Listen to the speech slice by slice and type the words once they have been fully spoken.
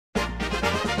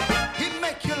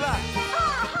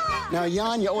Now,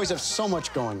 Jan, you always have so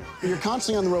much going on. You're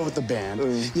constantly on the road with the band.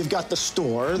 You've got the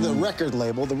store, the record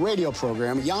label, the radio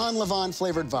program, Jan Lewan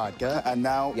flavored vodka. And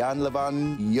now, Jan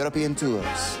Lewan European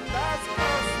tours.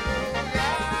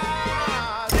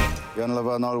 Jan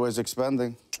Lewan always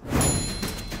expanding.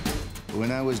 When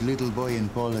I was little boy in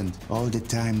Poland, all the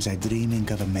times I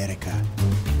dreaming of America.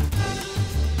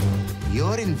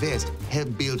 Your invest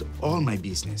helped build all my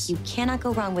business. You cannot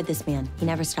go wrong with this man. He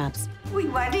never stops. We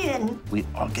went in. We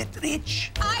all get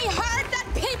rich. I heard that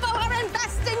people are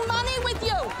investing money with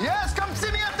you. Yes, come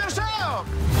see me after show.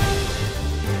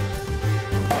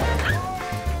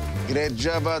 Great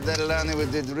job out there, Lani. We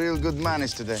did real good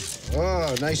manage today.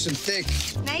 Oh, nice and thick.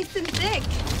 Nice and thick.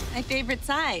 My favorite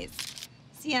size.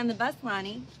 See you on the bus,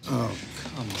 Lonnie. Oh,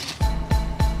 come on.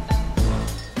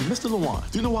 Mr. Lewan,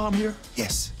 do you know why I'm here?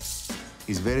 Yes.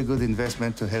 It's very good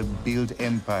investment to help build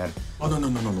empire. Oh,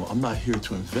 no. I'm not here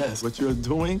to invest. What you're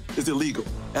doing is illegal.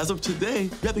 As of today,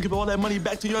 you have to give all that money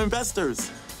back to your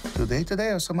investors. Today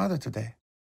or some other today?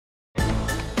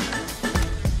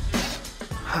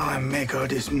 How I make all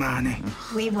this money?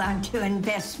 We want to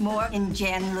invest more in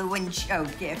Jan Lewan show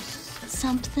gifts.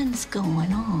 Something's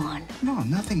going on. No,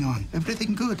 nothing on.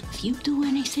 Everything good. If you do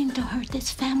anything to hurt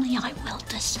this family, I will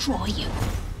destroy you.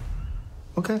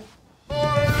 Okay.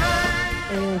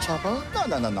 Are you in trouble?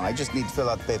 No. I just need to fill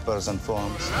out papers and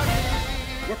forms.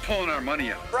 We're pulling our money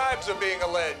out. Bribes are being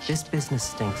alleged. This business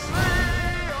stinks.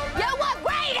 You were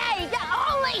greedy! You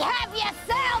only have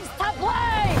yourselves to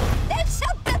blame! There's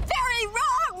something very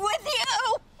wrong with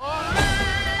you!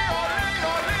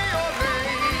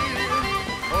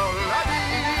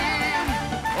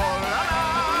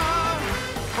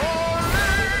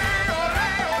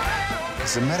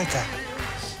 It's America.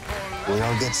 We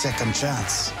all get second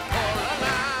chance.